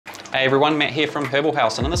Hey everyone, Matt here from Herbal,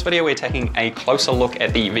 and in this video we're taking a closer look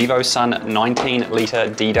at the Vivosun 19 litre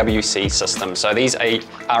DWC system. So these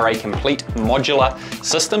are a complete modular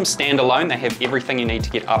system, standalone. They have everything you need to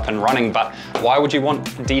get up and running, but why would you want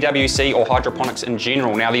DWC or hydroponics in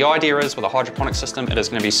general? Now the idea is with a hydroponic system it is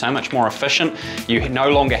going to be so much more efficient. You no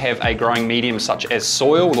longer have a growing medium such as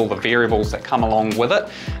soil with all the variables that come along with it.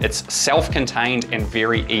 It's self-contained and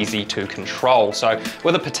very easy to control. So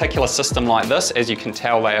with a particular system like this, as you can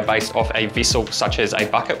tell, they are based off a vessel such as a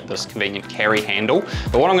bucket with this convenient carry handle.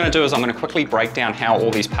 But what I'm going to do is I'm going to quickly break down how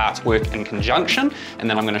all these parts work in conjunction, and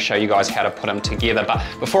then I'm going to show you guys how to put them together. But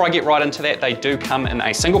before I get right into that, they do come in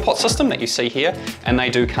a single pot system that you see here, and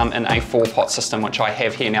they do come in a 4-pot system, which I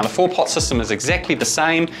have here. Now the 4-pot system is exactly the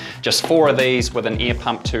same, just 4 of these with an air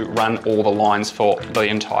pump to run all the lines for the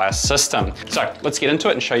entire system. So let's get into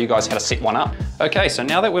it and show you guys how to set one up. Okay, so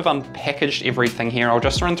now that we've unpackaged everything here, I'll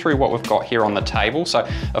just run through what we've got here on the table. So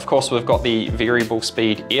of course we've got the variable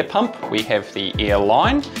speed air pump, we have the air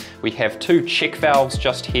line, we have 2 check valves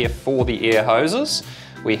just here for the air hoses,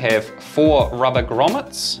 we have 4 rubber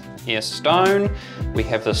grommets, air stone, we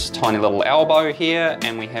have this tiny little elbow here,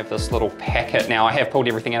 and we have this little packet. Now I have pulled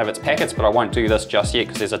everything out of its packets, but I won't do this just yet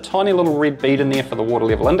because there's a tiny little red bead in there for the water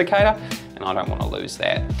level indicator, and I don't want to lose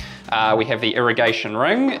that. We have the irrigation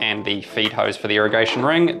ring and the feed hose for the irrigation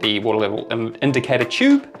ring, the water level indicator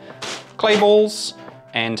tube, clay balls,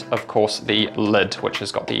 and of course the lid, which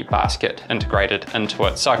has got the basket integrated into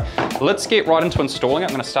it. So let's get right into installing it.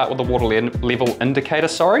 I'm going to start with the water level indicator,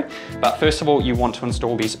 but first of all you want to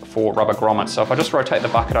install these 4 rubber grommets. So if I just rotate the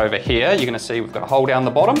bucket over here, you're going to see we've got a hole down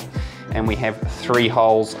the bottom and we have 3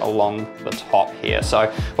 holes along the top here.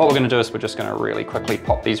 So what we're going to do is we're just going to really quickly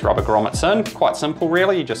pop these rubber grommets in. Quite simple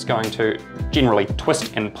really, you're just going to generally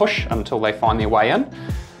twist and push until they find their way in,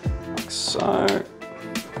 like so.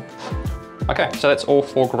 Okay, so that's all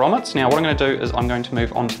 4 grommets. Now what I'm going to do is I'm going to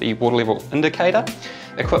move on to the water level indicator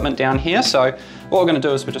equipment down here. So what we're going to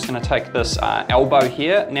do is we're just going to take this elbow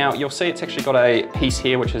here. Now you'll see it's actually got a piece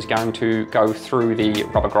here which is going to go through the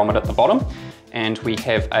rubber grommet at the bottom, and we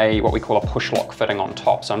have what we call a push lock fitting on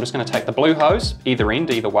top. So I'm just going to take the blue hose, either end,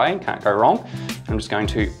 either way, can't go wrong. I'm just going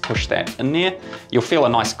to push that in there. You'll feel a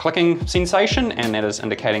nice clicking sensation, and that is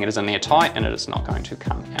indicating it is in there tight and it is not going to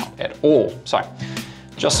come out at all. So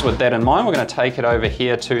just with that in mind, we're going to take it over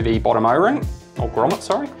here to the bottom O-ring, or grommet,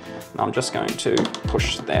 sorry. And I'm just going to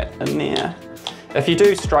push that in there. If you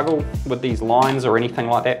do struggle with these lines or anything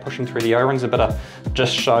like that, pushing through the O-rings, a bit of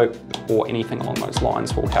just soap or anything along those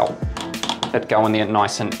lines will help it go in there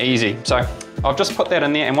nice and easy. So I've just put that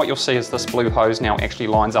in there, and what you'll see is this blue hose now actually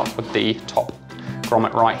lines up with the top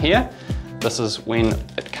grommet right here. This is when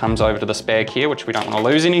it comes over to this bag here, which we don't want to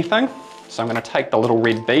lose anything. So I'm going to take the little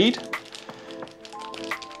red bead,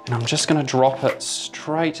 and I'm just going to drop it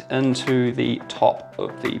straight into the top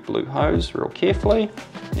of the blue hose real carefully.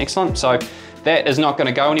 Excellent. So that is not going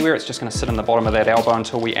to go anywhere. It's just going to sit in the bottom of that elbow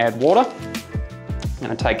until we add water. I'm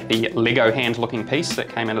going to take the Lego hand looking piece that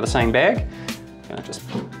came out of the same bag. I'm going to just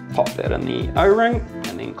pop that in the O-ring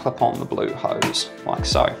and then clip on the blue hose like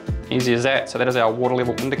so. Easy as that. So that is our water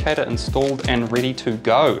level indicator installed and ready to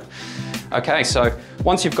go. Okay, so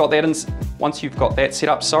once you've got that set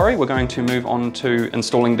up, we're going to move on to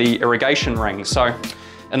installing the irrigation ring. So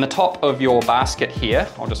in the top of your basket here,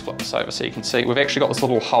 I'll just flip this over so you can see, we've actually got this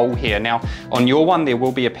little hole here. Now on your one there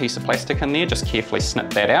will be a piece of plastic in there, just carefully snip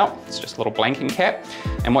that out. It's just a little blanking cap.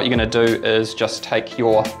 And what you're going to do is just take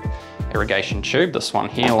your irrigation tube, this one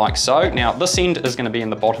here, like so. Now this end is going to be in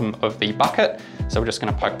the bottom of the bucket, so we're just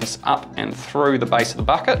going to poke this up and through the base of the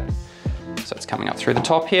bucket. So it's coming up through the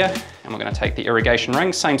top here, and we're going to take the irrigation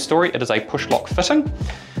ring, same story, it is a push lock fitting,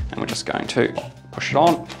 and we're just going to push it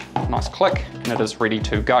on, nice click, and it is ready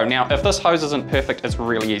to go. Now if this hose isn't perfect, it's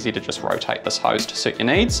really easy to just rotate this hose to suit your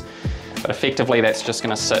needs, but effectively that's just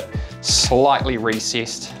going to sit slightly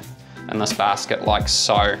recessed in this basket like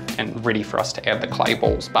so, and ready for us to add the clay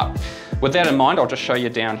balls. But with that in mind, I'll just show you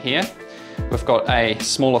down here. We've got a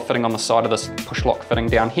smaller fitting on the side of this push lock fitting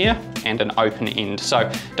down here and an open end.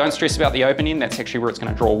 So don't stress about the open end, that's actually where it's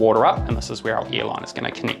going to draw water up, and this is where our air line is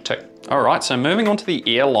going to connect to. Alright, so moving on to the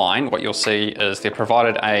air line, what you'll see is they've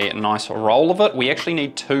provided a nice roll of it. We actually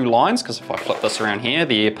need 2 lines, because if I flip this around here,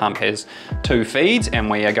 the air pump has 2 feeds, and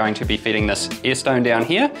we are going to be feeding this air stone down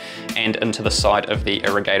here and into the side of the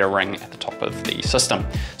irrigator ring at the top of the system.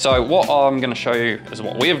 So what I'm going to show you is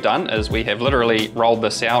what we have done is we have literally rolled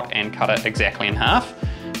this out and cut it exactly in half,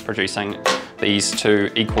 producing these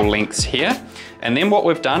 2 equal lengths here. And then what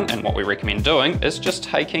we've done, and what we recommend doing, is just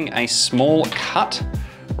taking a small cut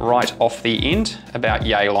right off the end, about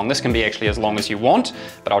yay long. This can be actually as long as you want,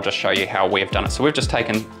 but I'll just show you how we've done it. So we've just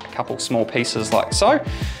taken a couple small pieces like so.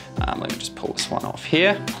 Let me just pull this one off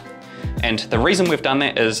here. And the reason we've done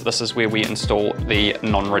that is this is where we install the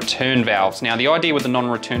non-return valves. Now the idea with the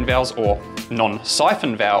non-return valves or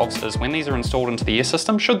non-siphon valves is when these are installed into the air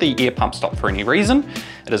system, should the air pump stop for any reason,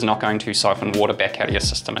 it is not going to siphon water back out of your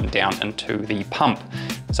system and down into the pump.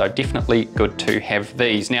 So definitely good to have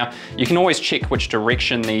these. Now you can always check which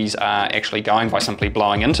direction these are actually going by simply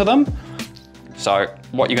blowing into them. So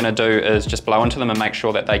what you're going to do is just blow into them and make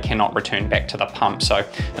sure that they cannot return back to the pump. So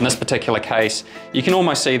in this particular case, you can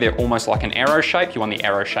almost see they're almost like an arrow shape. You want the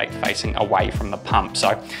arrow shape facing away from the pump.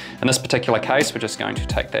 So in this particular case, we're just going to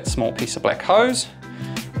take that small piece of black hose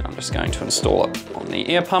and I'm just going to install it on the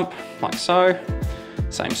air pump like so.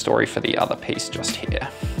 Same story for the other piece just here.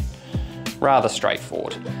 Rather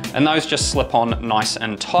straightforward. And those just slip on nice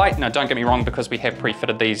and tight. Now don't get me wrong, because we have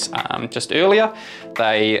pre-fitted these just earlier,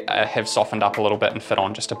 they have softened up a little bit and fit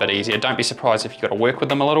on just a bit easier. Don't be surprised if you've got to work with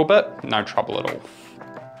them a little bit, no trouble at all.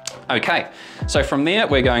 Okay, so from there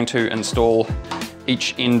we're going to install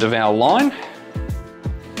each end of our line.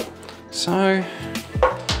 So,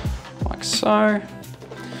 like so.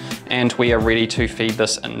 And we are ready to feed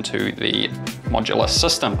this into the modular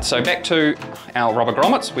system. So back to our rubber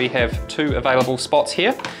grommets, we have 2 available spots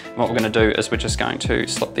here. And what we're going to do is we're just going to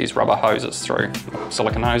slip these rubber hoses through,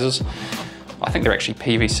 silicone hoses. I think they're actually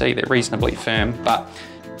PVC, they're reasonably firm, but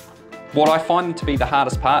what I find to be the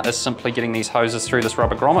hardest part is simply getting these hoses through this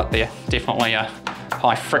rubber grommet. They're definitely a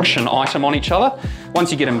high friction item on each other. Once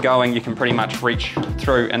you get them going, you can pretty much reach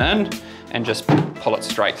through and in and just pull it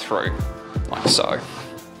straight through, like so.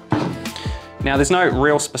 Now there's no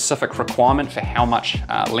real specific requirement for how much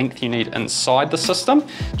length you need inside the system,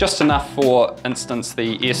 just enough for instance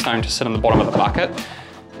the air stone to sit in the bottom of the bucket.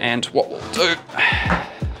 And what we'll do,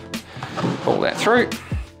 pull that through,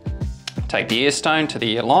 take the air stone to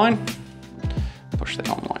the air line, push that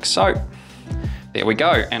on like so. There we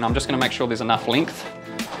go, and I'm just going to make sure there's enough length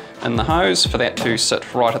in the hose for that to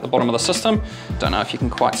sit right at the bottom of the system. Don't know if you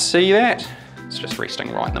can quite see that. It's just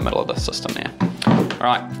resting right in the middle of the system there. All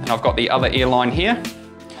right, and I've got the other air line here,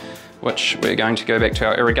 which we're going to go back to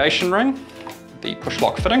our irrigation ring, the push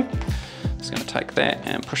lock fitting. Just going to take that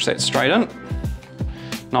and push that straight in.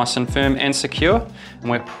 Nice and firm and secure, and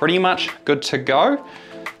we're pretty much good to go.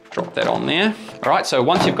 Drop that on there. All right, so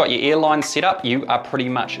once you've got your air line set up, you are pretty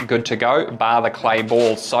much good to go, bar the clay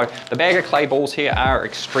balls. So the bag of clay balls here are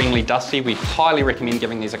extremely dusty. We highly recommend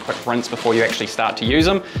giving these a quick rinse before you actually start to use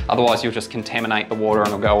them. Otherwise you'll just contaminate the water and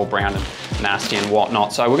it'll go all brown and nasty and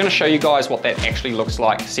whatnot. So we're gonna show you guys what that actually looks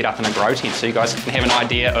like set up in a grow tent, so you guys can have an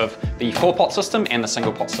idea of the 4-pot system and the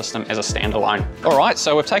single pot system as a standalone. All right,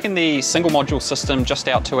 so we've taken the single module system just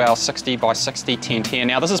out to our 60 by 60 tent here.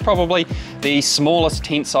 Now this is probably the smallest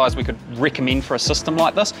tent size we could recommend for a system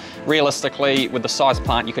like this. Realistically, with the size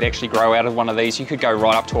plant you could actually grow out of one of these, you could go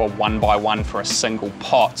right up to a 1x1 for a single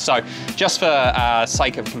pot. So just for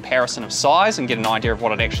sake of comparison of size and get an idea of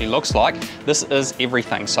what it actually looks like, this is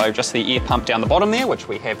everything. So just the air pump down the bottom there, which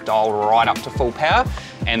we have dialed right up to full power,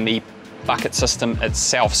 and the bucket system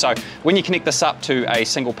itself. So when you connect this up to a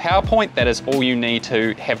single power point, that is all you need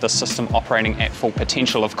to have the system operating at full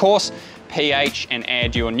potential. Of course, pH and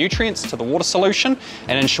add your nutrients to the water solution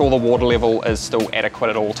and ensure the water level is still adequate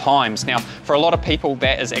at all times. Now, for a lot of people,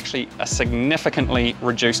 that is actually a significantly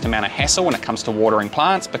reduced amount of hassle when it comes to watering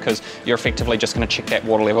plants, because you're effectively just going to check that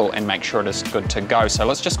water level and make sure it is good to go. So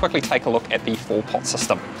let's just quickly take a look at the 4-pot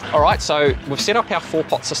system. All right, so we've set up our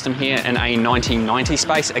 4-pot system here in a 1990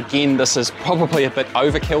 space. Again, this is probably a bit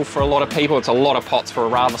overkill for a lot of people. It's a lot of pots for a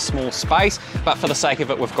rather small space, but for the sake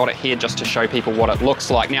of it, we've got it here just to show people what it looks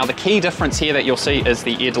like. Now, the key difference here that you'll see is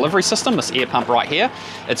the air delivery system, this air pump right here.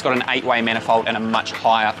 It's got an 8-way manifold and a much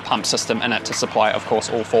higher pump system in it to supply, of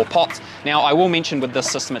course, all 4 pots. Now, I will mention with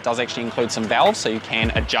this system, it does actually include some valves, so you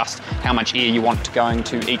can adjust how much air you want to go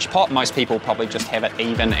into each pot. Most people probably just have it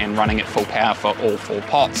even and running at full power for all 4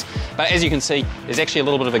 pots. But as you can see, there's actually a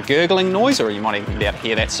little bit of a gurgling noise, or you might even be able to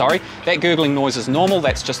hear that, sorry. That gurgling noise is normal.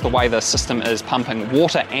 That's just the way the system is pumping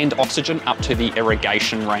water and oxygen up to the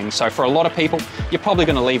irrigation ring. So for a lot of people, you're probably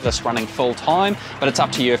going to leave this running full time, but it's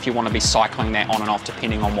up to you if you want to be cycling that on and off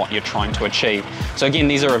depending on what you're trying to achieve. So again,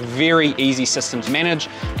 these are a very easy system to manage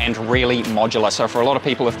and really modular. So for a lot of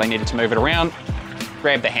people, if they needed to move it around,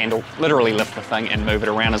 grab the handle, literally lift the thing and move it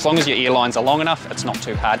around. As long as your air lines are long enough, it's not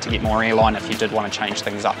too hard to get more air line if you did want to change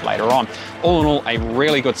things up later on. All in all, a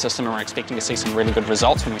really good system, and we're expecting to see some really good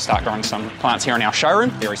results when we start growing some plants here in our showroom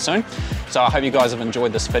very soon. So I hope you guys have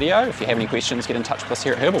enjoyed this video. If you have any questions, get in touch with us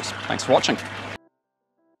here at Herbals. Thanks for watching.